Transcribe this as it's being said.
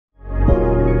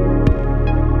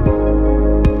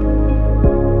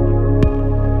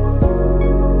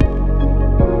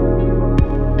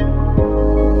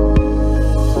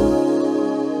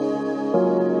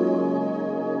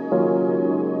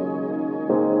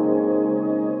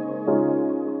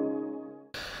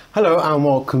Hello and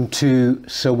welcome to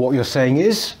So What You're Saying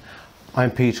Is.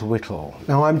 I'm Peter Whittle.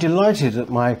 Now I'm delighted that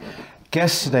my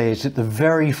guest today is at the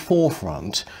very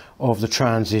forefront of the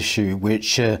trans issue,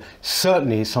 which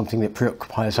certainly is something that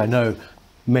preoccupies, I know,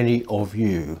 many of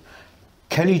you.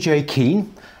 Kellie J.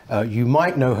 Keane, you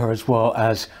might know her as well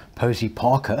as Posie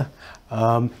Parker,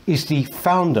 is the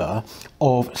founder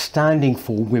of Standing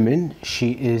for Women.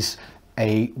 She is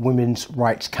a women's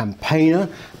rights campaigner,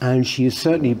 and she has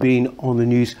certainly been on the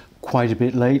news quite a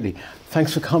bit lately.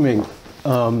 Thanks for coming,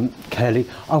 Kellie.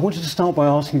 I wanted to start by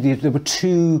asking you, there were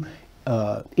two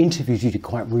interviews you did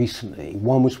quite recently.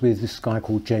 One was with this guy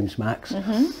called James Max,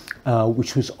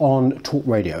 which was on Talk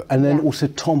Radio, and then also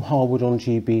Tom Harwood on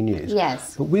GB News.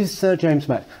 Yes. But with James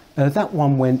Max, that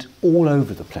one went all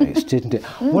over the place, didn't it?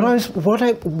 What I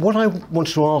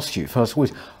wanted to ask you first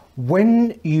was,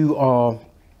 when you are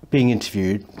being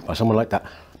interviewed by someone like that,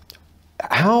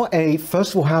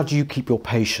 first of all, how do you keep your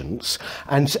patience?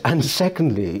 And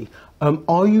secondly,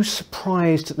 are you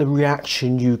surprised at the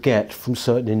reaction you get from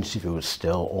certain interviewers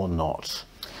still, or not?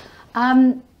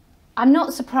 I'm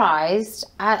not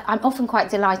surprised. I'm often quite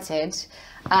delighted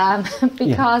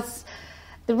because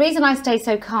the reason I stay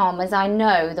so calm is I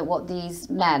know that what these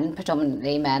men,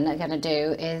 predominantly men, are going to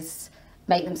do is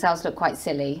make themselves look quite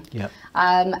silly. Yeah.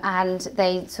 And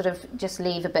they sort of just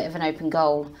leave a bit of an open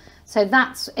goal. So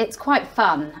it's quite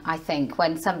fun, I think,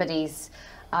 when somebody's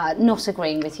not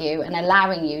agreeing with you and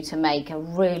allowing you to make a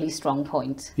really strong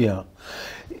point. Yeah.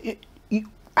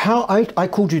 I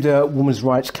called you the women's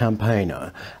rights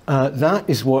campaigner. That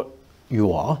is what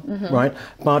you are, right?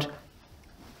 But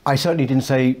I certainly didn't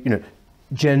say,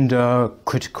 gender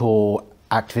critical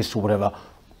activist or whatever.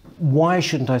 Why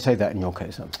shouldn't I say that in your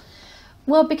case then?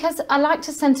 Well, because I like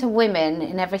to centre women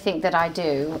in everything that I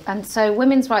do, and so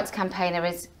women's rights campaigner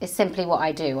is simply what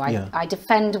I do. I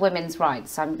defend women's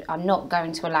rights. I'm not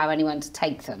going to allow anyone to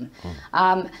take them.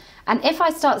 And if I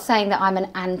start saying that I'm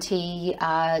an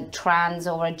anti-trans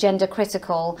or a gender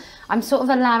critical, I'm sort of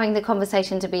allowing the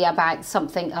conversation to be about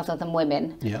something other than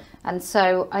women. Yeah. And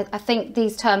so I think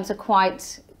these terms are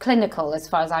quite clinical as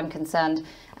far as I'm concerned,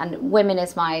 and women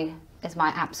is my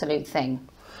absolute thing.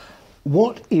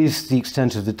 What is the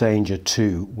extent of the danger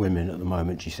to women at the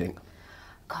moment, do you think?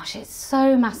 Gosh, it's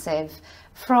so massive.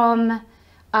 From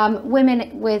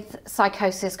women with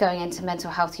psychosis going into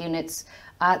mental health units,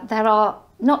 there are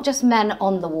not just men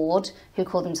on the ward who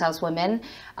call themselves women,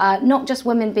 not just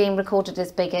women being recorded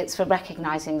as bigots for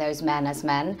recognising those men as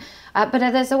men, but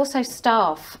there's also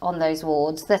staff on those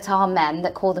wards that are men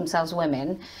that call themselves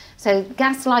women. So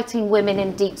gaslighting women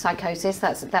in deep psychosis,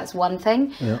 that's one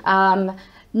thing. Yeah.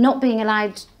 Not being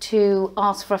allowed to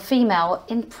ask for a female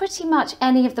in pretty much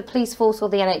any of the police force or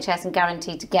the NHS and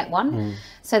guaranteed to get one.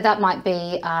 So that might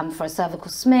be for a cervical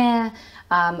smear,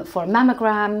 for a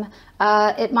mammogram.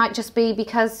 It might just be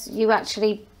because you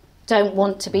actually don't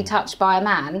want to be touched by a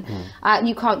man.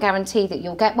 You can't guarantee that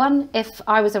you'll get one. If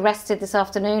I was arrested this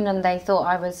afternoon and they thought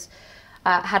I was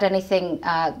had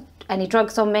any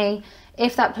drugs on me,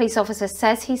 if that police officer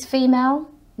says he's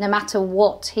female, no matter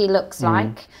what he looks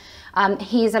like,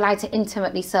 he is allowed to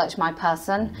intimately search my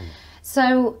person.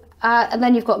 So, and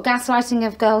then you've got gaslighting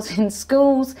of girls in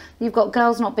schools. You've got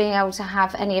girls not being able to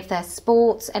have any of their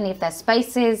sports, any of their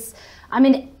spaces. I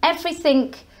mean,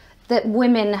 everything that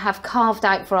women have carved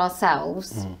out for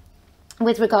ourselves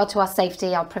with regard to our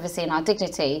safety, our privacy and our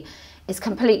dignity is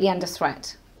completely under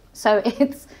threat. So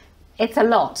it's a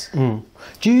lot.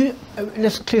 Do you,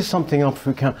 let's clear something up if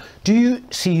we can. Do you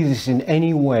see this in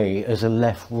any way as a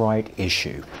left-right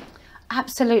issue?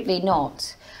 Absolutely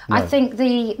not. No. I think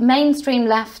the mainstream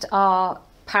left are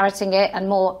parroting it and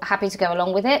more happy to go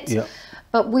along with it. Yeah.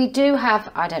 But we do have,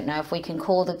 I don't know if we can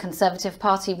call the Conservative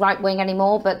Party right-wing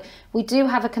anymore, but we do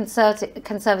have a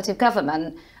conservative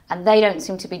government, and they don't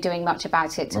seem to be doing much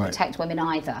about it to protect women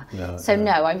either.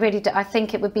 No, I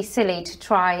think it would be silly to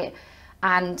try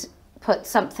and put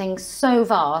something so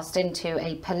vast into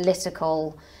a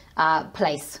political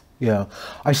place. Yeah,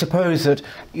 I suppose that,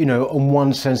 in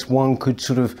one sense, one could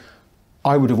sort of,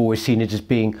 I would have always seen it as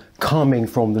being coming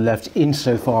from the left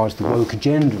insofar as the woke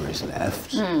agenda is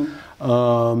left.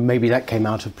 Maybe that came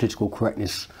out of political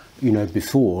correctness,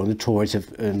 before, and the Tories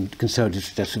and Conservatives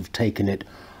have just sort of taken it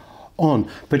on.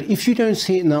 But if you don't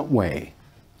see it in that way,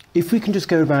 if we can just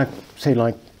go back, say,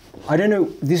 like, I don't know,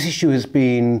 this issue has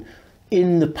been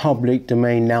in the public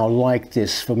domain now like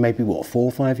this for maybe, 4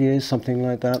 or 5 years, something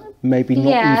like that? Maybe not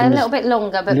even. Yeah, a little bit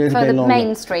longer, but for the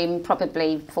mainstream,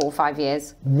 probably 4 or 5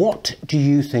 years. What do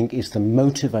you think is the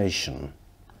motivation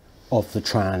of the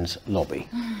trans lobby?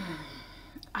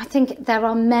 I think there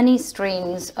are many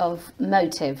streams of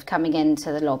motive coming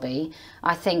into the lobby.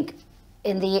 I think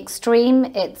in the extreme,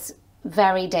 it's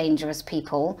very dangerous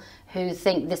people who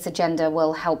think this agenda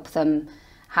will help them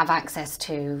have access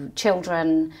to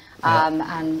children,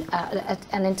 and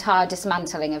an entire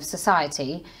dismantling of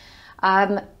society.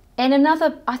 In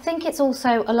another, I think it's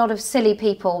also a lot of silly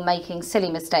people making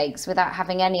silly mistakes without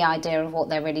having any idea of what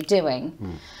they're really doing.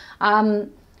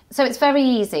 So it's very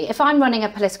easy. If I'm running a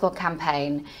political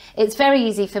campaign, it's very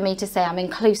easy for me to say I'm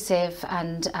inclusive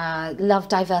and love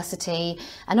diversity,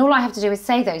 and all I have to do is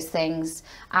say those things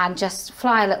and just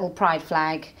fly a little pride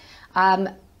flag,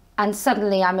 and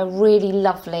suddenly I'm a really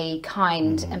lovely,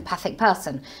 kind, empathic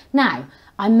person. Now,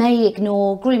 I may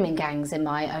ignore grooming gangs in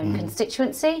my own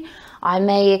constituency. I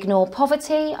may ignore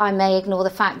poverty. I may ignore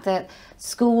the fact that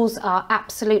schools are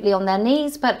absolutely on their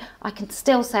knees, but I can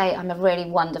still say I'm a really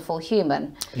wonderful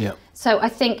human. Yeah. So I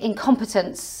think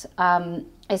incompetence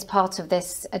is part of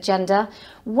this agenda.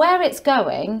 Where it's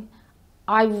going,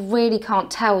 I really can't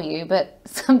tell you, but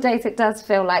some days it does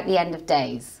feel like the end of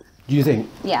days. Do you think?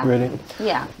 Yeah. Really?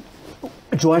 Yeah.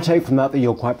 Do I take from that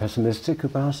you're quite pessimistic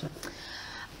about it?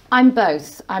 I'm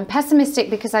both. I'm pessimistic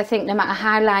because I think no matter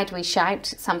how loud we shout,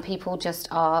 some people just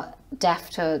are deaf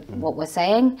to what we're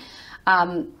saying.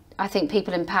 I think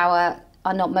people in power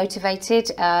are not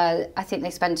motivated. I think they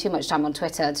spend too much time on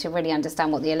Twitter to really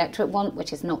understand what the electorate want,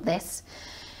 which is not this.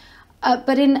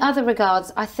 But in other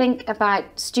regards, I think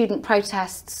about student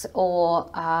protests or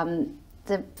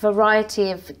the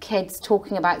variety of kids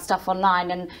talking about stuff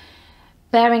online, and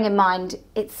bearing in mind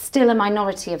it's still a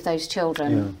minority of those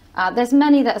children. There's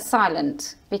many that are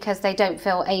silent because they don't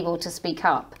feel able to speak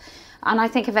up. And I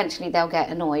think eventually they'll get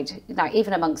annoyed. Like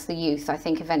even amongst the youth, I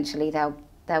think eventually they'll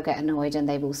get annoyed and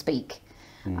they will speak.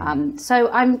 So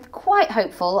I'm quite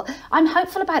hopeful. I'm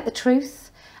hopeful about the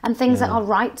truth and things that are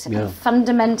right and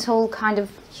fundamental kind of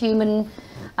human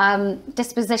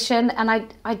disposition. And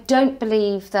I don't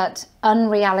believe that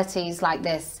unrealities like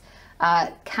this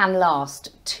can last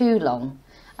too long,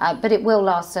 but it will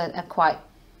last a quite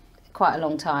a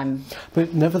long time.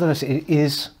 But nevertheless, it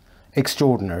is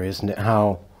extraordinary, isn't it,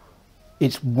 how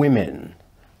it's women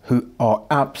who are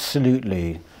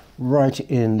absolutely right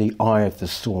in the eye of the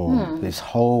storm. This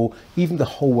whole, even the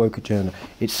whole woke agenda,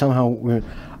 it's somehow women.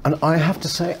 And I have to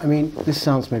say, I mean, this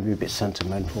sounds maybe a bit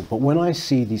sentimental, but when I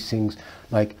see these things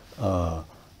like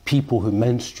people who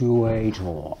menstruate,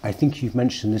 or I think you've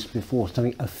mentioned this before,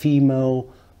 something,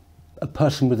 a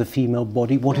person with a female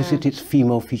body, what is it? It's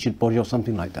female-featured body or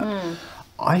something like that.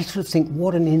 I sort of think,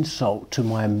 what an insult to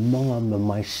my mum and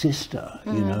my sister,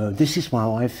 you know, this is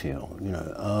how I feel, you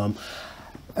know.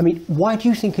 I mean, why do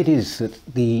you think it is that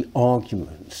the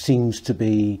argument seems to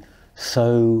be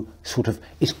so sort of,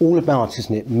 it's all about,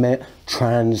 isn't it,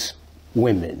 trans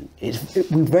women? We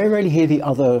very rarely hear the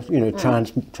other, you know,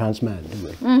 trans men, do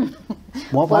we?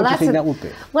 Why do you think that would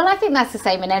be? Well, I think that's the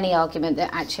same in any argument,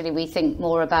 that actually we think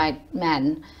more about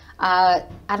men. And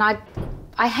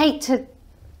I hate to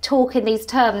talk in these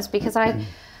terms because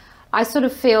I sort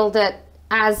of feel that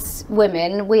as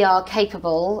women we are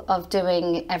capable of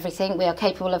doing everything. We are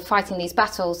capable of fighting these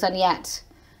battles, and yet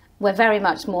we're very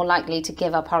much more likely to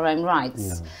give up our own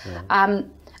rights.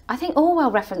 I think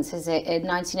Orwell references it in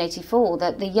 1984,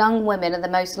 that the young women are the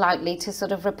most likely to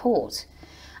sort of report.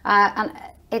 And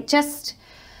it just,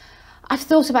 I've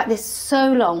thought about this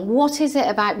so long. What is it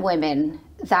about women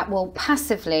that will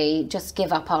passively just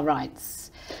give up our rights?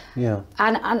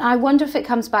 And I wonder if it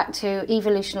comes back to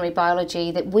evolutionary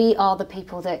biology, that we are the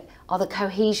people that are the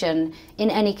cohesion in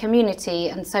any community.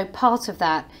 And so part of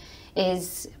that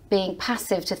is being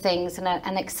passive to things and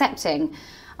accepting.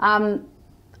 I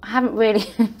haven't really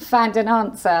found an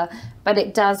answer, but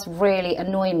it does really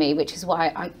annoy me, which is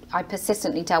why I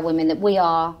persistently tell women that we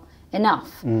are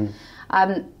enough.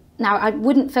 Now, I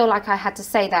wouldn't feel like I had to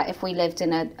say that if we lived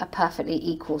in a perfectly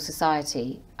equal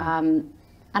society.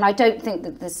 And I don't think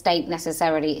that the state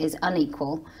necessarily is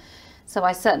unequal. So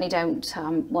I certainly don't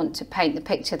want to paint the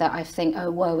picture that I think,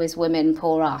 oh, woe is women,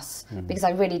 poor us, because I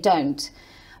really don't.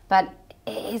 But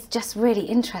it is just really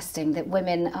interesting that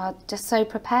women are just so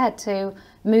prepared to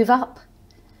move up.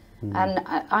 And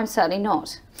I'm certainly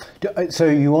not. So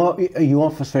you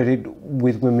are frustrated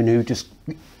with women who just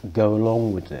go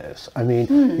along with this? I mean,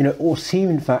 you know, or seem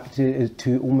in fact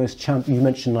to almost champion, you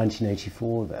mentioned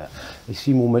 1984 there, they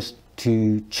seem almost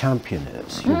to champion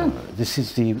it, you know. This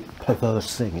is the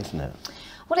perverse thing, isn't it?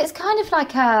 Well, it's kind of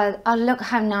like look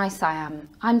how nice I am.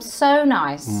 I'm so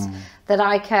nice that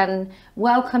I can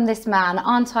welcome this man.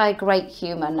 Aren't I a great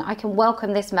human? I can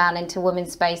welcome this man into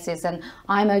women's spaces and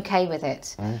I'm okay with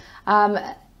it.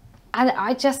 And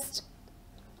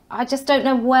I just don't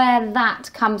know where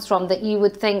that comes from, that you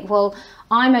would think, well,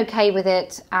 I'm okay with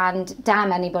it and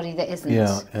damn anybody that isn't.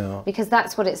 Yeah. Because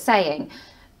that's what it's saying.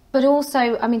 But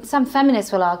also, I mean, some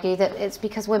feminists will argue that it's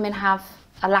because women have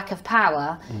a lack of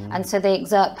power, and so they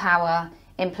exert power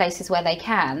in places where they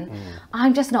can.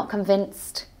 I'm just not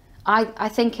convinced. I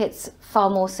think it's far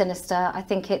more sinister. I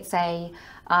think it's an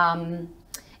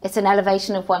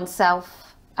elevation of oneself.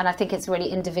 And I think it's really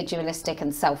individualistic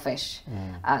and selfish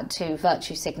to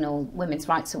virtue signal women's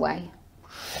rights away.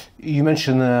 You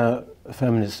mentioned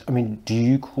feminists. I mean, do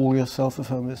you call yourself a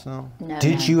feminist now? No.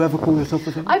 Did you ever call yourself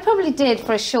a feminist? I probably did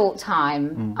for a short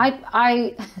time.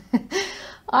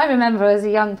 I remember as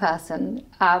a young person,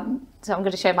 so I'm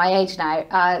going to show my age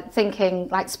now, thinking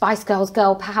like Spice Girls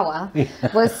girl power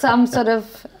was some sort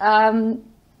of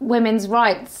women's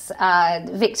rights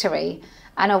victory.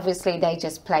 And obviously they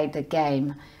just played the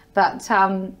game. But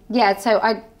yeah, so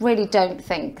I really don't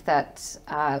think that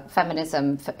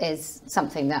feminism is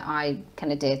something that I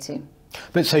can adhere to.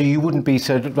 But so you wouldn't be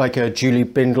sort of like a Julie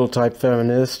Bindel type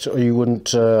feminist, or you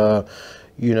wouldn't,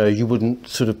 you wouldn't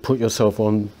sort of put yourself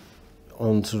on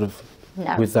sort of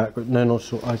with that? No, not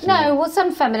sure. No, well,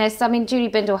 some feminists, I mean, Julie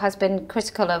Bindel has been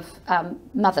critical of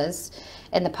mothers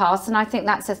in the past, and I think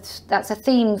that's a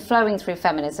theme flowing through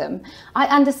feminism. I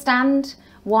understand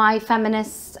why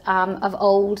feminists of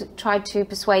old tried to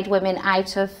persuade women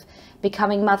out of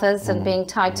becoming mothers and being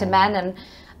tied to men,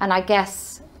 and I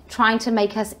guess trying to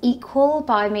make us equal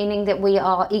by meaning that we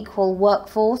are equal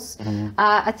workforce,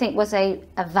 I think was a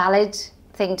valid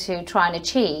thing to try and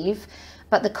achieve,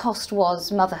 but the cost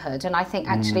was motherhood. And I think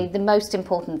actually the most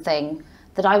important thing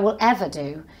that I will ever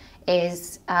do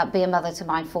is be a mother to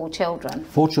my 4 children.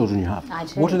 4 children you have? I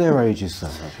do. What are their ages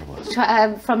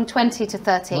then? From 20 to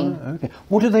 13. Oh, okay.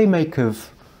 What do they make of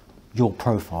your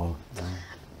profile?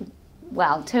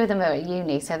 Well, 2 of them are at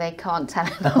uni, so they can't tell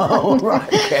anyone. Oh,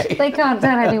 right, okay. They can't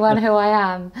tell anyone who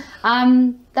I am.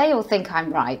 They all think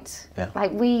I'm right. Yeah.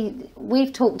 Like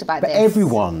we've talked about but this.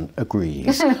 Everyone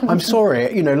agrees. I'm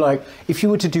sorry, like if you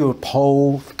were to do a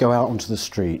poll, go out onto the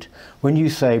street, when you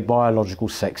say biological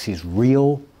sex is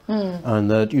real,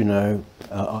 and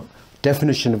that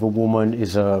definition of a woman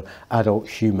is a adult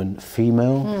human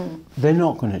female, they're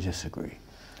not going to disagree.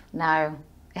 No,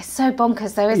 it's so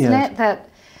bonkers though, isn't it? That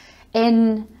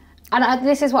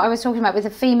this is what I was talking about with the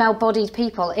female-bodied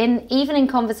people. Even in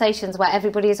conversations where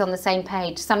everybody is on the same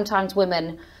page, sometimes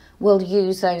women will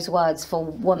use those words for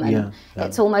woman. Yeah.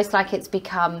 It's almost like it's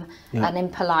become an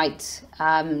impolite,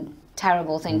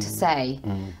 terrible thing to say.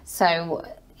 So,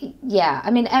 yeah,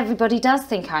 I mean, everybody does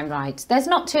think I'm right. There's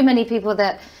not too many people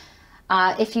that,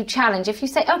 if you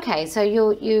say, okay, so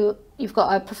you've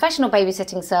got a professional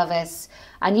babysitting service,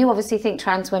 and you obviously think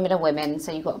trans women are women,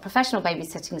 so you've got a professional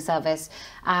babysitting service,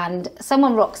 and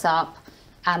someone rocks up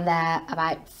and they're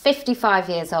about 55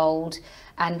 years old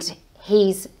and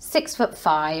he's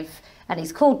 6'5" and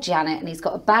he's called Janet and he's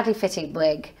got a badly fitting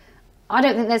wig. I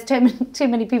don't think there's too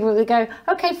many people that go,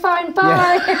 okay, fine,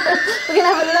 bye. Yeah. We're going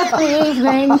to have a lovely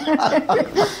evening.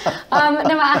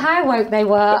 No matter how woke they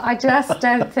were, I just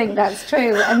don't think that's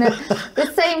true. And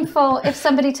the same for if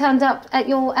somebody turned up at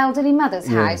your elderly mother's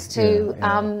house to,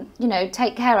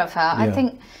 take care of her.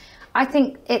 Yeah. I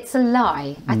think it's a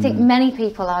lie. I think many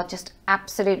people are just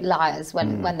absolute liars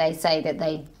when they say that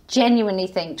they genuinely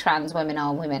think trans women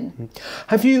are women.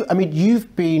 Have you, I mean,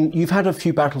 you've had a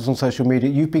few battles on social media.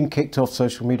 You've been kicked off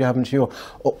social media, haven't you?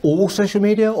 Or all social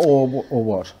media or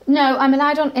what? No, I'm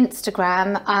allowed on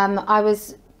Instagram. I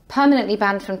was permanently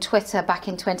banned from Twitter back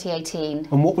in 2018.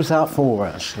 And what was that for,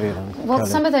 actually? Well,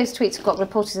 some of those tweets got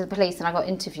reported to the police and I got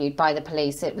interviewed by the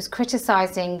police. It was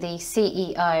criticising the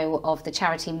CEO of the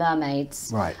charity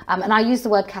Mermaids. Right. And I used the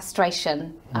word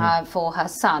castration for her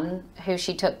son, who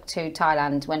she took to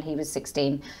Thailand when he was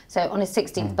 16. So on his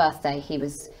 16th birthday, he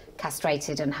was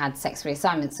castrated and had sex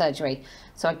reassignment surgery.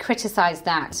 So I criticised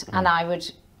that, and I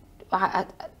would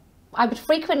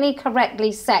frequently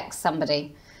correctly sex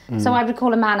somebody. So I would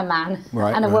call a man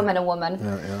and a woman a woman.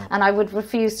 Yeah. And I would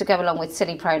refuse to go along with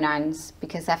silly pronouns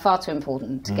because they're far too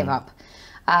important to give up.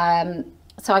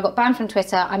 So I got banned from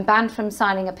Twitter. I'm banned from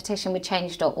signing a petition with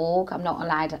change.org. I'm not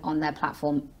allowed on their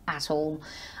platform at all.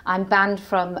 I'm banned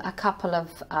from a couple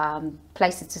of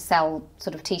places to sell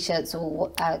sort of t-shirts,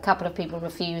 or a couple of people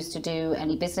refuse to do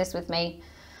any business with me.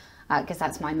 Because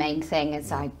that's my main thing,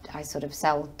 is I sort of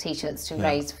sell t-shirts to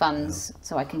raise funds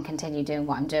so I can continue doing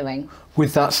what I'm doing.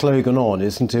 With that slogan on,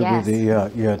 isn't it? Yes.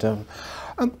 With the,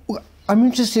 I'm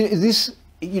interested in this,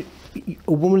 a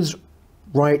women's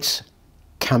rights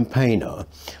campaigner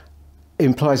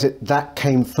implies that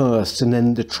came first and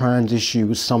then the trans issue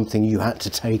was something you had to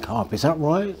take up. Is that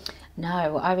right?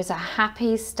 No, I was a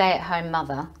happy stay-at-home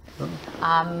mother.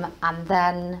 And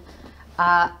then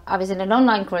I was in an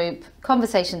online group,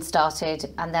 conversation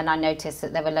started, and then I noticed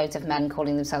that there were loads of men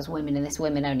calling themselves women in this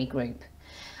women-only group.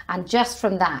 And just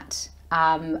from that,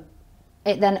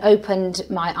 it then opened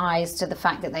my eyes to the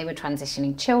fact that they were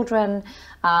transitioning children,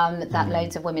 that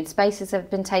loads of women's spaces have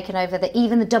been taken over, that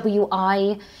even the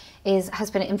WI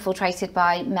has been infiltrated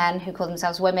by men who call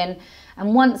themselves women.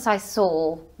 And once I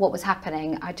saw what was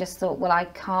happening, I just thought, well, I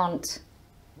can't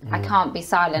be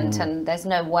silent, and there's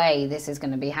no way this is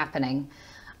going to be happening.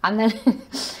 And then,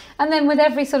 and then with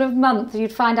every sort of month,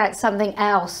 you'd find out something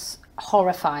else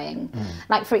horrifying.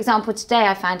 Like, for example, today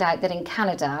I found out that in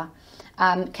Canada,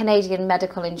 Canadian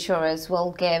medical insurers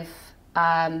will give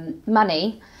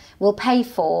money, will pay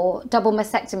for double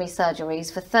mastectomy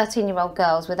surgeries for 13-year-old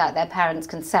girls without their parents'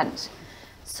 consent.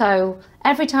 So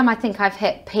every time I think I've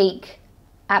hit peak,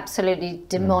 absolutely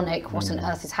demonic, what on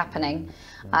earth is happening,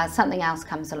 something else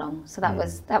comes along. So that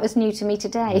was new to me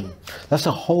today. That's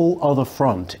a whole other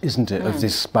front, isn't it, of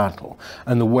this battle,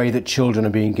 and the way that children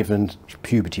are being given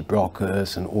puberty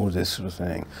blockers and all this sort of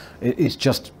thing. It's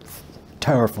just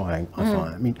terrifying, I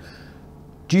find. I mean,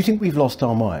 do you think we've lost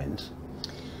our minds?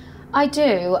 I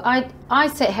do. I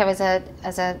sit here as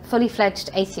a fully fledged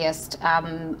atheist,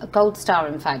 a gold star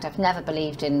in fact. I've never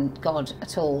believed in God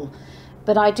at all.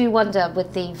 But I do wonder,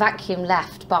 with the vacuum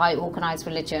left by organised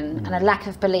religion and a lack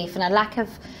of belief and a lack of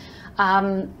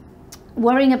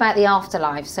worrying about the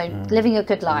afterlife, so living a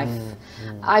good life,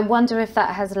 I wonder if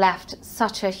that has left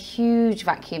such a huge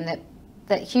vacuum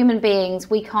that human beings,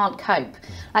 we can't cope.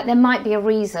 Like, there might be a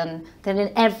reason that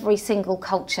in every single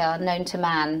culture known to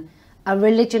man, a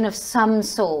religion of some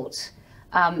sort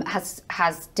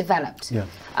has developed.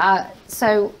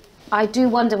 So I do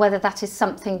wonder whether that is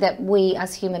something that we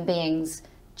as human beings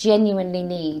genuinely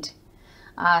need,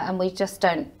 and we just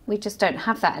don't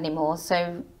have that anymore.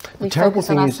 So we focus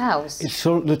on ourselves.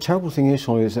 The terrible thing is,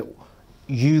 Holly, is that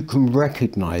you can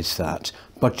recognise that,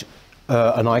 but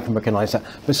and I can recognise that,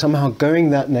 but somehow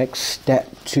going that next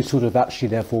step to sort of actually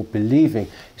therefore believing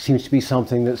seems to be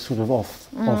something that's sort of off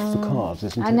the cards,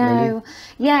 isn't it? I know. Really?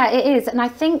 Yeah, it is, and I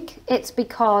think it's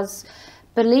because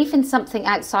belief in something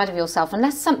outside of yourself,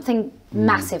 unless something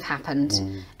massive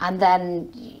happened, and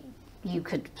then you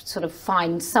could sort of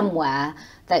find somewhere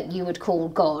that you would call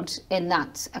God in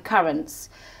that occurrence,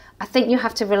 I think you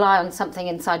have to rely on something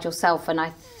inside yourself. And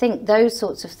I think those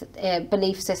sorts of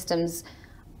belief systems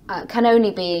can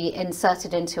only be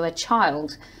inserted into a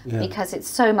child because it's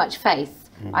so much faith.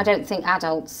 I don't think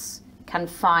adults can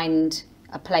find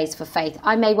a place for faith.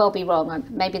 I may well be wrong.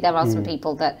 Maybe there are some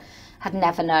people that had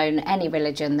never known any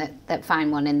religion that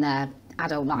found one in their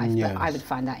adult life, but I would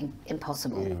find that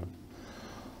impossible. Yeah.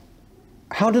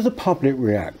 How does the public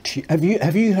react? Have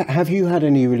you had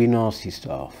any really nasty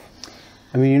stuff?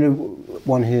 I mean, you know,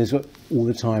 one hears all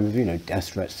the time of, you know,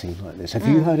 death threats, things like this. Have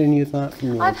you had any of that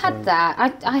from your I've had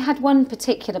that. I had one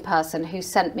particular person who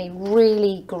sent me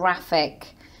really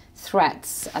graphic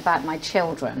threats about my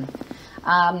children.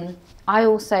 I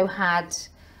also had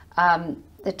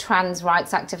the trans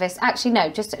rights activists, actually no,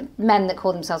 just men that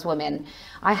call themselves women.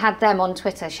 I had them on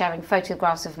Twitter sharing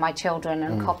photographs of my children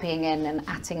and copying in and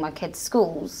atting my kids'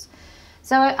 schools.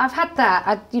 So I've had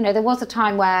that. You know, there was a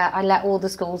time where I let all the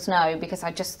schools know because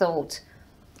I just thought,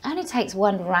 it only takes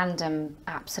one random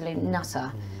absolute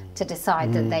nutter to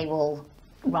decide that they will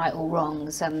right all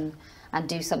wrongs and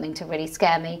do something to really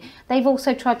scare me. They've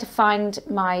also tried to find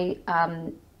my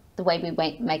the way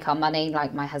we make our money,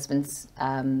 like my husband's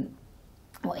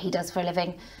what he does for a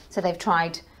living. So they've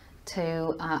tried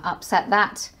to upset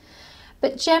that.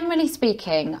 But generally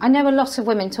speaking, I know a lot of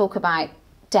women talk about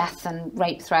death and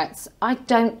rape threats. I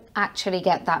don't actually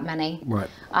get that many. Right.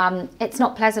 It's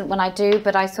not pleasant when I do,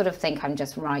 but I sort of think I'm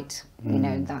just right. You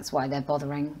know, that's why they're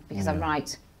bothering, because I'm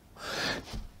right.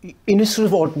 In a sort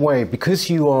of odd way, because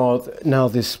you are now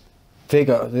this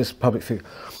figure, this public figure,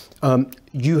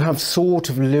 you have sort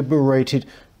of liberated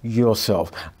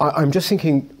yourself. I'm just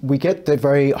thinking, we get the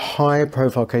very high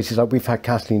profile cases, like we've had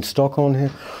Kathleen Stock on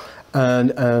here,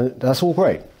 and that's all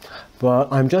great.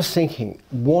 But I'm just thinking,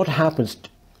 what happens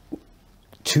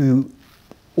to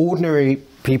ordinary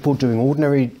people doing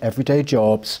ordinary everyday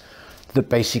jobs that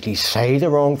basically say the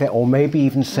wrong thing, or maybe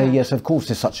even say, yes, of course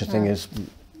there's such a thing as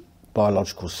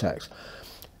biological sex.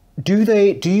 Do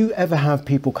you ever have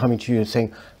people coming to you and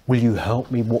saying, will you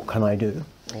help me, what can I do?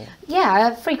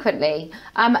 Yeah, frequently.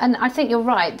 And I think you're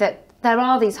right that there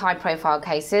are these high profile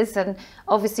cases, and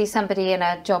obviously somebody in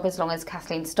a job as long as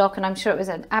Kathleen Stock, and I'm sure it was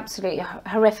an absolutely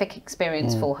horrific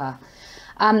experience for her.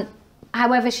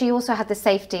 However, she also had the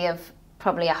safety of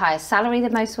probably a higher salary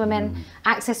than most women,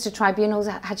 access to tribunals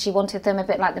had she wanted them, a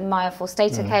bit like the Maya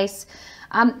Forstater case.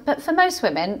 But for most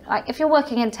women, like if you're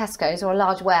working in Tesco's or a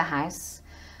large warehouse,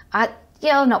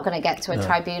 you're not going to get to a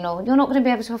tribunal. You're not going to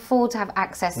be able to afford to have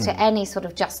access to any sort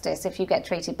of justice if you get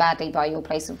treated badly by your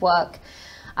place of work.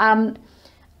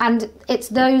 And it's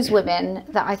those women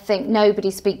that I think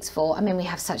nobody speaks for. I mean, we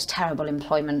have such terrible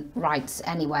employment rights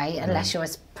anyway, unless you're a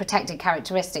protected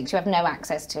characteristics. You have no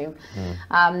access to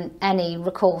any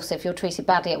recourse if you're treated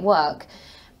badly at work.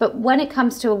 But when it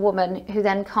comes to a woman who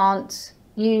then can't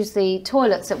use the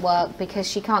toilets at work because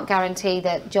she can't guarantee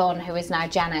that John, who is now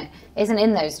Janet, isn't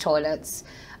in those toilets.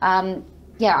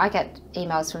 Yeah, I get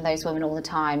emails from those women all the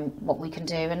time, what we can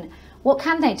do and what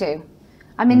can they do?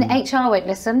 I mean, the HR won't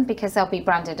listen because they'll be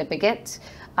branded a bigot.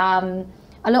 A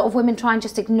lot of women try and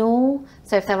just ignore.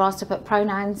 So if they're asked to put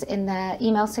pronouns in their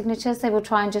email signatures, they will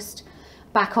try and just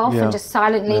back off and just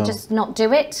silently just not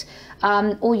do it.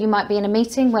 Or you might be in a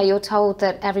meeting where you're told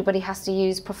that everybody has to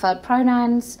use preferred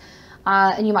pronouns.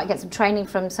 And you might get some training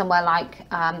from somewhere like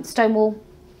Stonewall.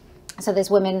 So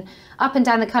there's women up and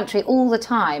down the country all the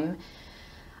time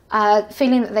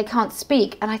feeling that they can't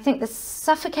speak. And I think the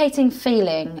suffocating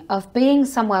feeling of being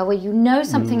somewhere where you know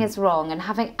something is wrong and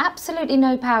having absolutely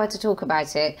no power to talk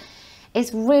about it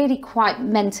is really quite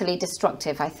mentally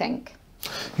destructive, I think.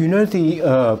 You know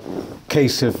the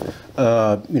case of,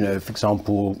 you know, for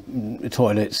example,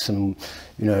 toilets and,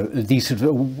 you know, these sort of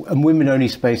and women-only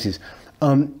spaces.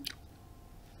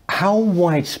 How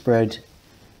widespread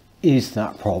is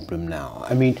that problem now?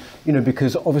 I mean, you know,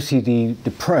 because obviously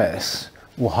the press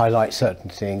will highlight certain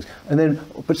things, and then,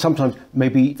 but sometimes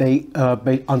maybe they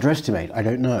underestimate. I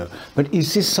don't know. But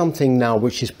is this something now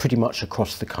which is pretty much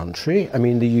across the country? I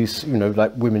mean, the use, you know,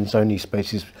 like women's only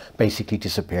spaces basically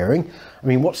disappearing. I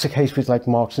mean, what's the case with like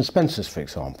Marks and Spencers, for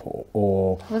example,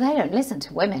 or? Well, they don't listen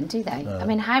to women, do they? I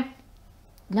mean, how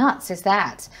nuts is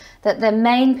that the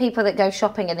main people that go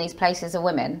shopping in these places are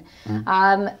women?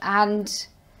 And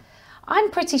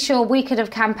I'm pretty sure we could have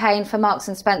campaigned for Marks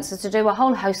and Spencers to do a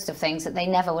whole host of things that they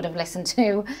never would have listened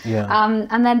to.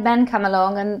 And then men come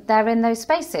along and they're in those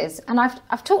spaces. And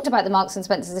I've talked about the Marks and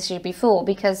Spencers issue before,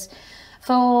 because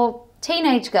for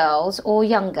teenage girls or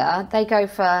younger, they go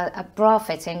for a bra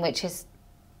fitting, which is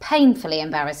painfully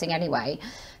embarrassing anyway.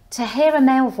 To hear a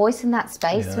male voice in that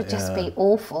space would just be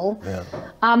awful.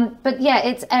 But yeah,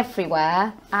 it's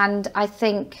everywhere. And I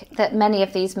think that many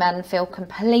of these men feel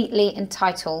completely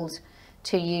entitled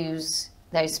to use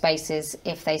those spaces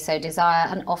if they so desire.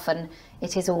 And often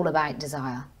it is all about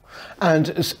desire. And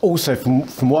it's also,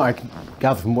 from what I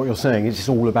gather from what you're saying, it's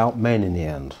all about men in the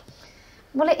end.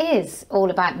 Well, it is all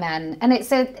about men. And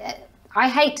it's I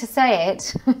hate to say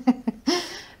it,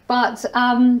 but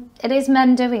it is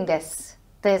men doing this.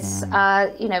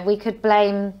 You know, we could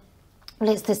blame, well,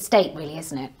 it's the state really,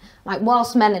 isn't it? Like,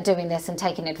 whilst men are doing this and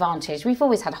taking advantage, we've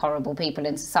always had horrible people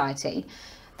in society.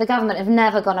 The government have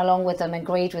never gone along with them,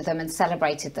 agreed with them and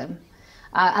celebrated them.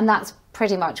 And that's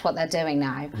pretty much what they're doing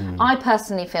now. I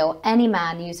personally feel any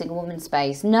man using a woman's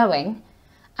space, knowing,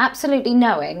 absolutely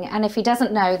knowing, and if he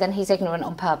doesn't know, then he's ignorant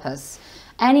on purpose.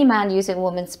 Any man using a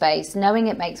woman's space, knowing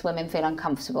it makes women feel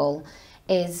uncomfortable,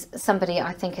 is somebody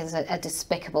I think is a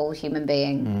despicable human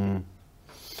being.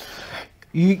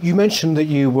 You mentioned that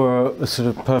you were sort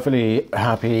of perfectly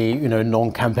happy, you know,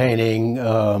 non-campaigning,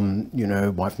 you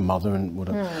know, wife and mother and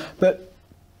whatever. But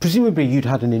presumably you'd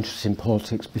had an interest in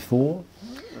politics before?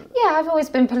 Yeah, I've always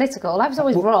been political. I was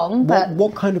always wrong, but...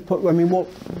 What kind of... I mean,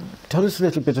 tell us a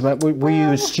little bit about... Were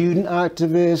you a student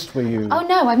activist? Were you... Oh,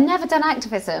 no, I've never done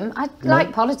activism. I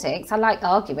like politics. I like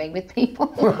arguing with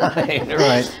people.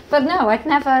 Right. But no, I'd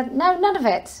never... No, none of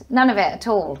it. None of it at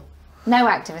all. No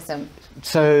activism.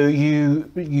 So you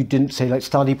didn't say, like,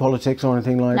 study politics or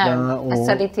anything like that? No, I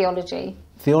studied theology.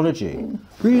 Theology?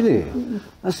 Really?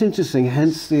 That's interesting.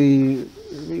 Hence we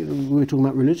were talking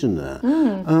about religion there.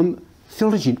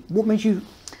 Theology, what made you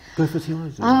go for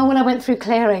theology? Oh, well, I went through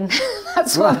clearing.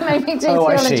 That's what made me do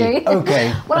theology. I see.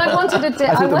 Okay. Well, I wanted to do...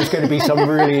 I thought there was going to be some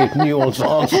really nuanced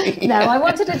answer. No, I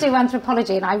wanted to do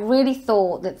anthropology, and I really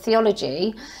thought that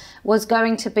theology was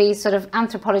going to be sort of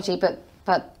anthropology, but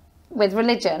with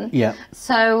religion. Yeah.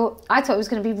 So I thought it was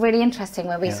going to be really interesting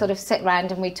where we sort of sit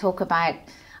around and we talk about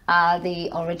the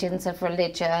origins of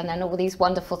religion and all these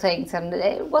wonderful things, and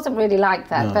it wasn't really like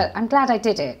that, but I'm glad I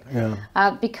did it.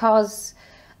 Because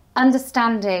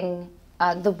understanding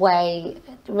the way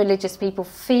religious people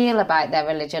feel about their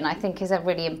religion, I think, is a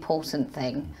really important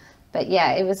thing. But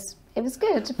yeah, it was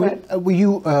good. Were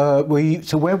you?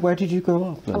 So where did you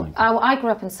grow up then? I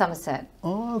grew up in Somerset.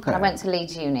 Oh, okay. I went to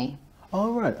Leeds Uni.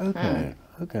 Oh, right. Okay.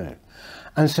 Okay.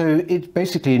 And so it's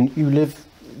basically you live.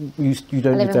 You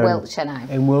don't I live live in there Wiltshire now.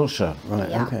 In Wiltshire, right?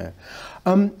 Yeah.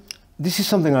 Okay. This is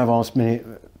something I've asked many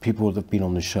people that have been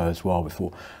on the show as well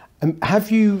before.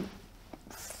 Have you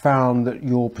found that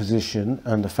your position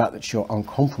and the fact that you're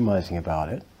uncompromising about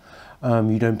it,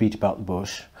 you don't beat about the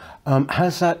bush,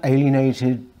 has that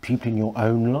alienated people in your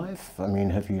own life? I mean,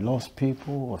 have you lost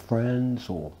people or friends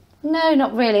or? No,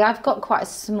 not really. I've got quite a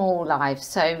small life.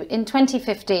 So in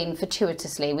 2015,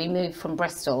 fortuitously, we moved from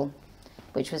Bristol,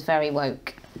 which was very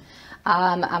woke.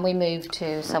 And we moved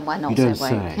to somewhere not so woke.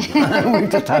 Say. We've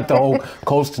just had the whole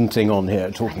Colston thing on here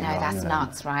talking I know, about. that's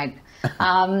nuts, right?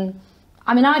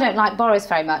 I mean, I don't like Boris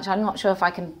very much. I'm not sure if I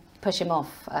can push him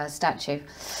off a statue.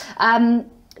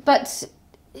 But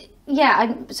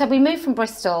yeah, so we moved from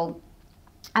Bristol,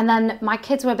 and then my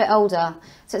kids were a bit older.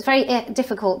 So it's very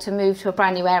difficult to move to a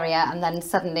brand new area and then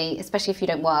suddenly, especially if you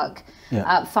don't work,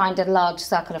 find a large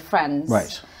circle of friends.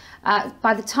 Right.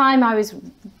 By the time I was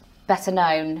better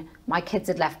known, my kids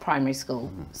had left primary school.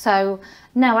 So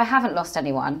no, I haven't lost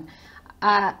anyone.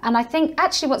 And I think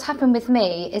actually what's happened with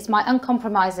me is my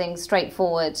uncompromising,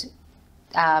 straightforward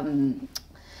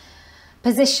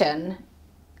position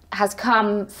has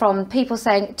come from people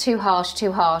saying too harsh,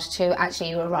 to actually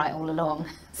you were right all along.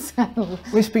 So.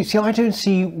 Well, see, I don't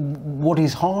see what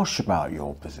is harsh about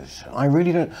your position. I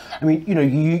really don't. I mean, you know,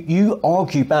 you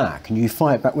argue back and you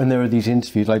fight back when there are these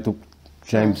interviews like the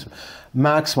James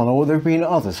Max one, or there have been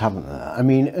others, haven't there? I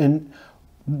mean, and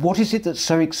what is it that's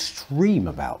so extreme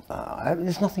about that? I mean,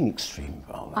 there's nothing extreme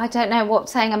about that. I don't know what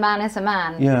saying a man is a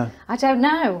man. Yeah. I don't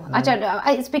know. I don't know.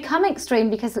 It's become extreme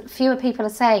because fewer people are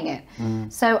saying it.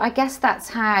 So I guess that's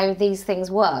how these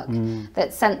things work.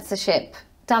 That censorship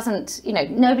doesn't, you know,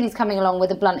 nobody's coming along with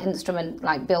a blunt instrument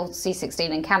like Bill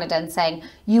C-16 in Canada and saying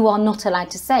you are not allowed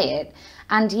to say it.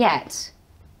 And yet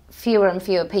fewer and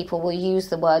fewer people will use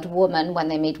the word woman when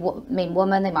they mean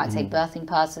woman. They might say birthing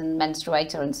person,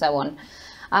 menstruator, and so on.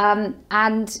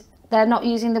 And they're not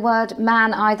using the word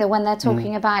man either when they're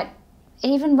talking about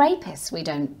even rapists.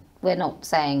 We're not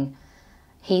saying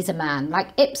he's a man.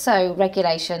 Like IPSO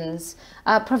regulations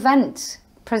prevent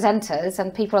presenters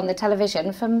and people on the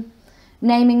television from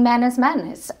naming men as men.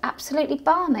 It's absolutely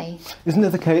balmy. Isn't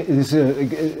there the case? There's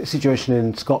a situation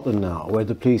in Scotland now where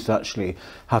the police actually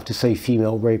have to say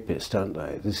female rapist, don't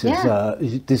they?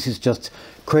 This is just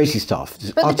crazy stuff.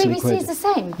 But the BBC is the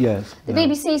same. Yes. The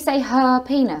BBC say her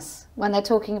penis when they're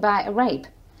talking about a rape.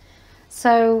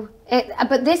 So,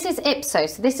 but this is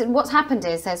Ipsos. This is what's happened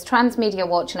is there's Transmedia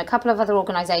Watch and a couple of other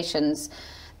organisations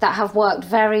that have worked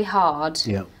very hard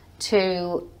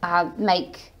to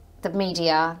make the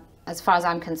media, as far as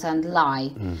I'm concerned,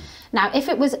 lie. Now, if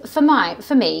it was for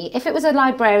me, if it was a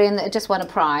librarian that had just won a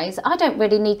prize, I don't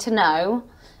really need to know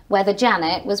whether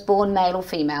Janet was born male or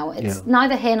female. It's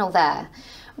neither here nor there.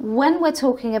 When we're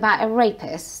talking about a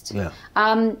rapist,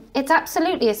 it's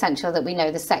absolutely essential that we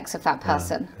know the sex of that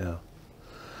person.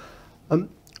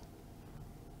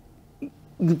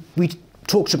 We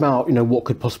talked about, you know, what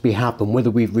could possibly happen, whether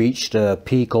we've reached a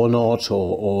peak or not,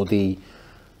 or the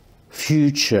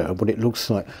future, what it looks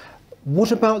like.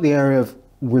 What about the area of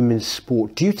women's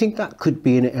sport? Do you think that could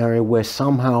be an area where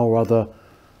somehow or other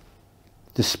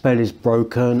the spell is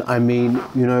broken? I mean,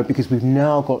 you know, because we've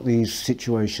now got these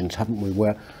situations, haven't we,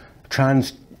 where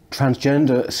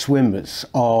transgender swimmers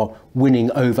are winning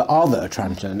over other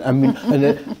transgender, I mean,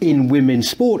 in women's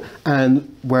sport,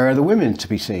 and where are the women to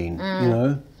be seen, you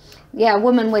know? Yeah, a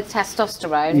woman with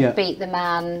testosterone beat the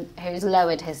man who's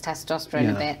lowered his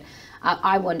testosterone a bit.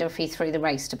 I wonder if he threw the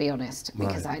race, to be honest,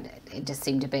 because it just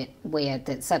seemed a bit weird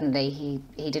that suddenly he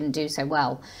didn't do so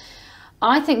well.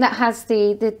 I think that has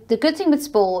the good thing with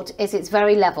sport is it's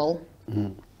very level.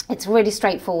 It's really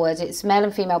straightforward. It's male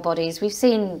and female bodies. We've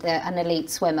seen an elite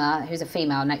swimmer who's a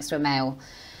female next to a male.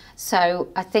 So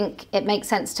I think it makes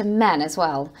sense to men as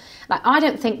well. Like, I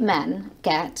don't think men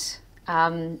get...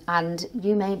 and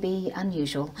you may be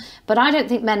unusual, but I don't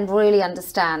think men really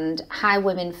understand how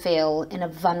women feel in a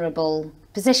vulnerable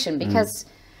position because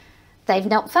they've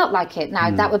not felt like it. Now,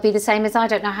 that would be the same as I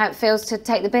don't know how it feels to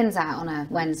take the bins out on a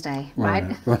Wednesday,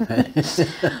 right?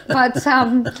 But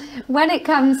when it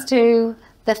comes to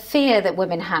the fear that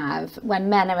women have when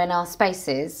men are in our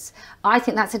spaces, I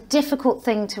think that's a difficult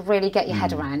thing to really get your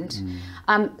head around.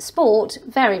 Sport,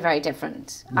 very, very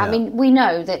different. I mean, we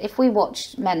know that if we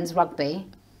watch men's rugby,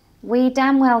 we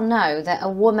damn well know that a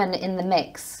woman in the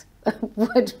mix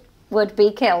would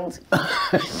be killed.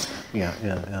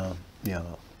 Yeah.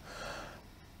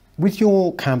 With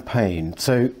your campaign,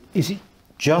 so is it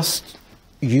just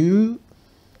you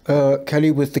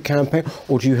Kelly, with the campaign,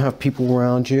 or do you have people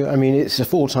around you? I mean, it's a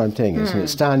full-time thing, isn't it?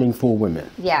 Standing for women.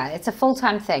 Yeah, it's a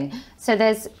full-time thing. So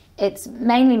it's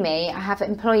mainly me. I have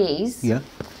employees. Yeah.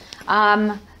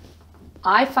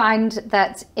 I find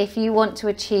that if you want to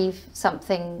achieve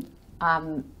something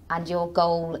and your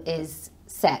goal is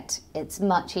set, it's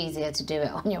much easier to do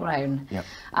it on your own. Yep.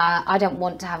 I don't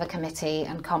want to have a committee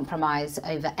and compromise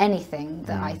over anything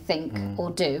that I think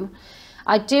or do.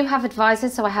 I do have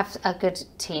advisors, so I have a good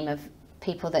team of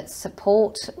people that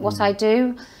support what I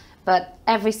do, but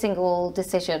every single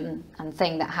decision and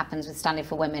thing that happens with Standing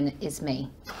for Women is me.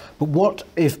 But what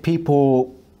if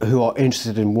people who are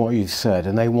interested in what you've said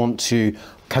and they want to,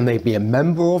 can they be a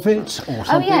member of it or something?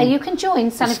 Oh yeah, you can join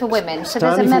Standing for Women. So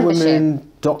there's a membership.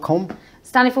 StandingForWomen.com?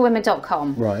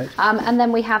 StandingForWomen.com. Right. And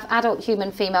then we have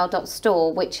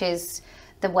adulthumanfemale.store, which is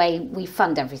the way we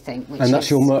fund everything. And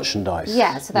that's your merchandise?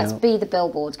 Yeah, so that's Be the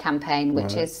Billboard campaign,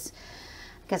 which is,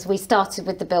 because we started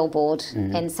with the billboard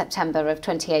in September of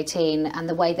 2018, and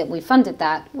the way that we funded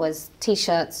that was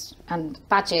T-shirts and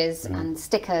badges and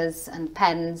stickers and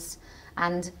pens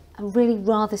and a really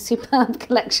rather superb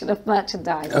collection of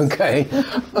merchandise. Okay.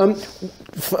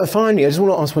 Finally, I just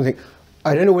want to ask one thing.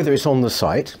 I don't know whether it's on the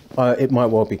site, it might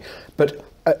well be, but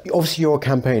obviously you're a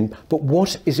campaign, but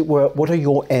what are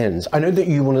your ends? I know that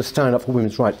you want to stand up for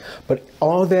women's rights, but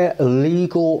are there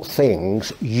legal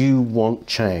things you want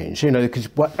changed? You know, because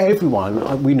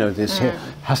everyone, we know this here,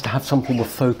 has to have something we're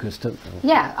focused on.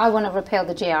 Yeah, I want to repeal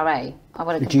the GRA. I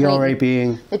want to the GRA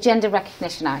being? The Gender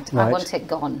Recognition Act. Right. I want it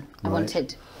gone. I want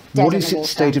it dead. What is its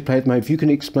state of play at the moment? If you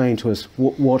can explain to us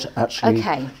what actually,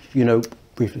 you know,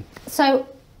 briefly. So,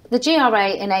 the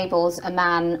GRA enables a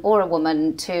man or a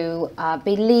woman to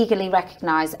be legally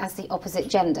recognised as the opposite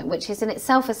gender, which is in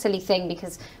itself a silly thing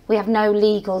because we have no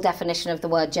legal definition of the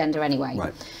word gender anyway.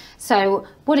 Right. So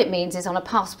what it means is on a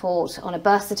passport, on a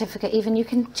birth certificate even, you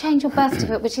can change your birth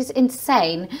certificate, which is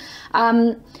insane.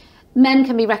 Men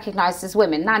can be recognised as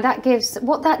women. Now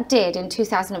what that did in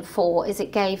 2004 is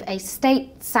it gave a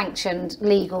state-sanctioned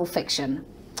legal fiction.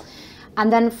 And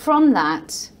then from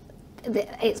that,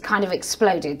 it's kind of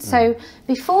exploded. So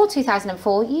before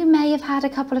 2004, you may have had a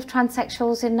couple of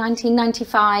transsexuals in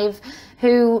 1995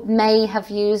 who may have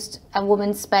used a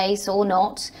woman's space or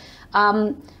not.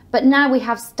 But now we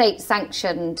have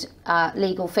state-sanctioned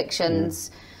legal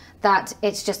fictions that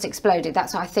it's just exploded.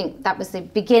 That's why I think that was the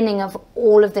beginning of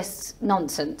all of this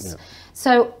nonsense. Yeah.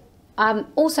 So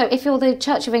also, if you're the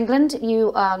Church of England,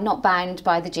 you are not bound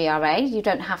by the GRA. You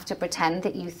don't have to pretend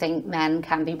that you think men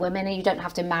can be women, and you don't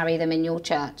have to marry them in your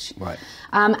church. Right.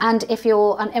 And if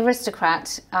you're an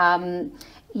aristocrat,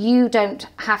 you don't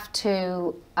have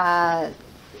to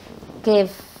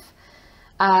give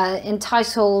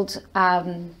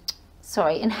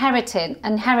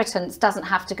inheritance doesn't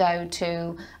have to go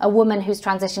to a woman who's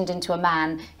transitioned into a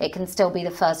man. It can still be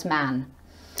the first man.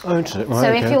 Oh, interesting.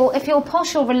 Right, so if you're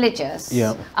posh or religious,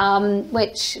 yeah.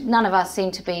 Which none of us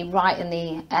seem to be right in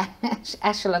the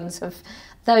echelons of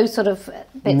those sort of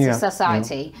bits of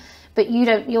society, but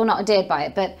you're not adhered by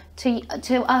it. But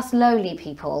to us lowly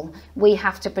people, we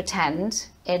have to pretend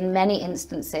in many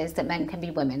instances that men can be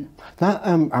women. That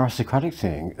aristocratic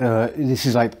thing, this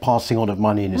is like passing on of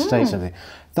money in estates and everything.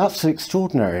 That's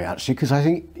extraordinary, actually, because I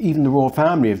think even the royal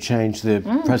family have changed the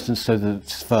precedence to the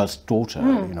first daughter.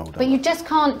 You know, but you just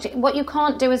can't. What you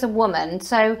can't do as a woman.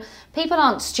 So people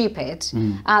aren't stupid.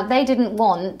 They didn't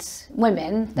want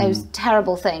women, those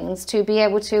terrible things, to be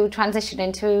able to transition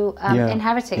into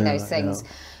inheriting those things.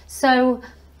 So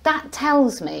that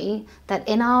tells me that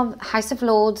in our House of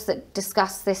Lords that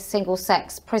discussed this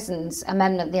single-sex prisons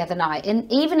amendment the other night,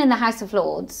 even in the House of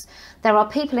Lords, there are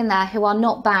people in there who are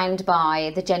not bound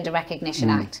by the Gender Recognition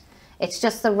Act. It's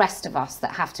just the rest of us that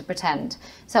have to pretend.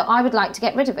 So I would like to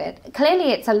get rid of it.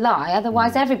 Clearly it's a lie,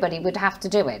 otherwise everybody would have to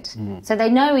do it. So they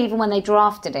know even when they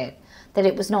drafted it that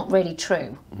it was not really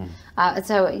true.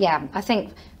 So yeah, I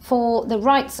think for the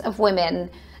rights of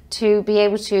women to be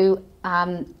able to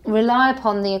rely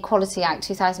upon the Equality Act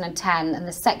 2010 and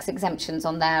the sex exemptions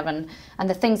on there and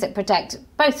the things that protect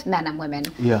both men and women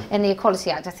in the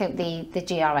Equality Act, I think the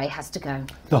GRA has to go.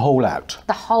 The whole act?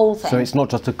 The whole thing. So it's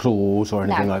not just a clause or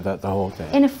anything like that, the whole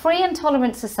thing? In a free and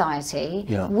tolerant society,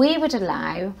 we would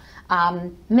allow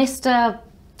Mr.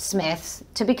 Smith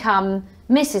to become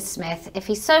Mrs. Smith if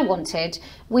he so wanted.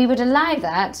 We would allow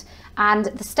that, and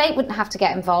the state wouldn't have to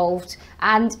get involved,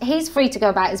 and he's free to go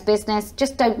about his business.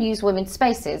 Just don't use women's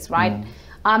spaces, right?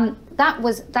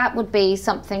 That would be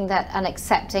something that an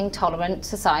accepting, tolerant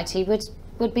society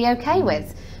would be okay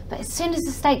with. But as soon as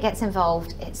the state gets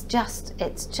involved, it's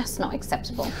just not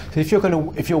acceptable. So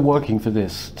if you're working for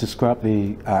this to scrap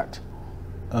the act,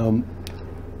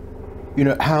 You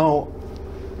know, how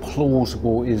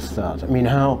plausible is that? I mean,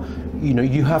 how, you know,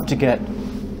 you have to get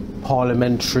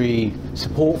parliamentary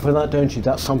support for that, don't you?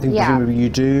 That's something presumably you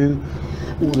do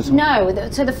all the time. No,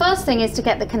 so the first thing is to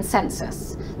get the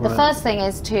consensus. The Right. first thing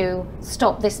is to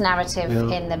stop this narrative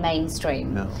Yeah. in the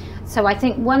mainstream. Yeah. So I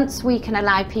think once we can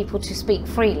allow people to speak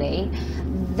freely,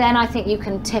 then I think you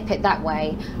can tip it that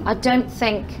way. I don't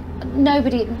think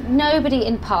nobody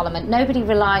in Parliament, nobody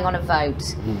relying on a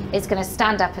vote is going to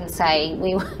stand up and say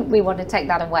we want to take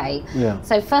that away. Yeah.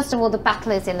 So first of all, the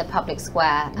battle is in the public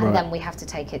square, and Right. then we have to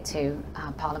take it to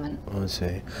Parliament. I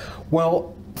see.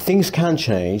 Well, things can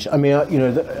change. I mean, you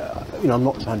know, I'm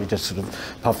not trying to just sort of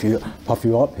puff you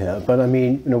up here, but I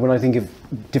mean, you know, when I think of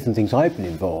different things I've been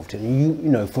involved in, you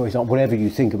know, for example, whatever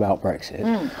you think about Brexit,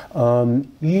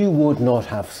 you would not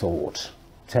have thought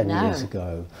 10 No. years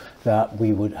ago that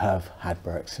we would have had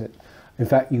Brexit. In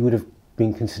fact, you would have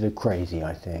been considered crazy,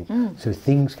 I think. So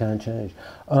things can change.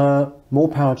 More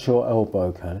power to your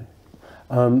elbow, Kelly.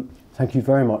 Thank you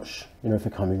very much, you know, for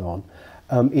coming on.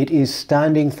 It is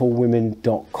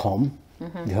standingforwomen.com.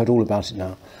 You heard all about it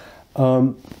now.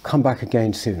 Come back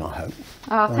again soon, I hope.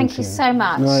 Oh, thank you so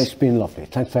much. No, it's been lovely.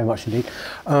 Thanks very much indeed.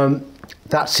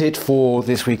 That's it for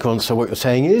this week on So What You're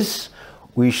Saying Is.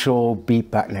 We shall be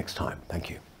back next time. Thank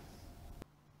you.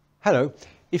 Hello.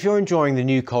 If you're enjoying the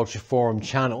New Culture Forum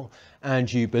channel and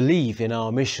you believe in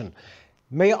our mission,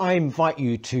 may I invite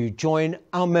you to join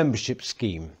our membership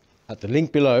scheme at the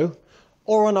link below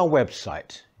or on our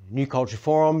website,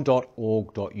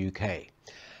 newcultureforum.org.uk.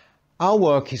 Our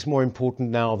work is more important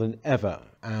now than ever,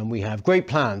 and we have great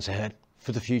plans ahead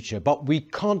for the future, but we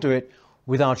can't do it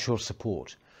without your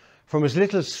support. From as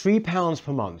little as £3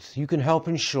 per month, you can help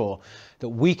ensure that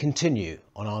we continue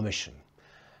on our mission.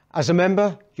 As a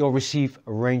member, you'll receive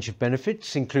a range of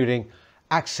benefits, including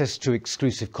access to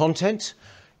exclusive content,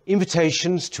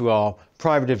 invitations to our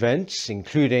private events,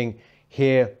 including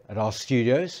here at our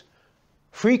studios,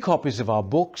 free copies of our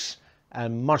books,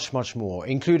 and much, much more,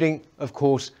 including, of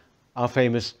course, our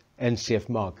famous NCF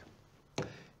mug.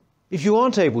 If you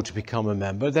aren't able to become a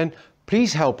member, then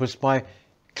please help us by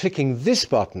clicking this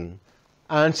button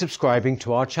and subscribing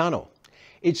to our channel.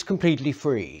 It's completely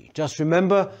free. Just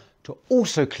remember to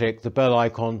also click the bell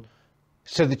icon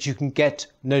so that you can get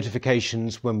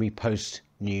notifications when we post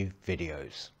new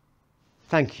videos.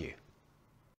 Thank you.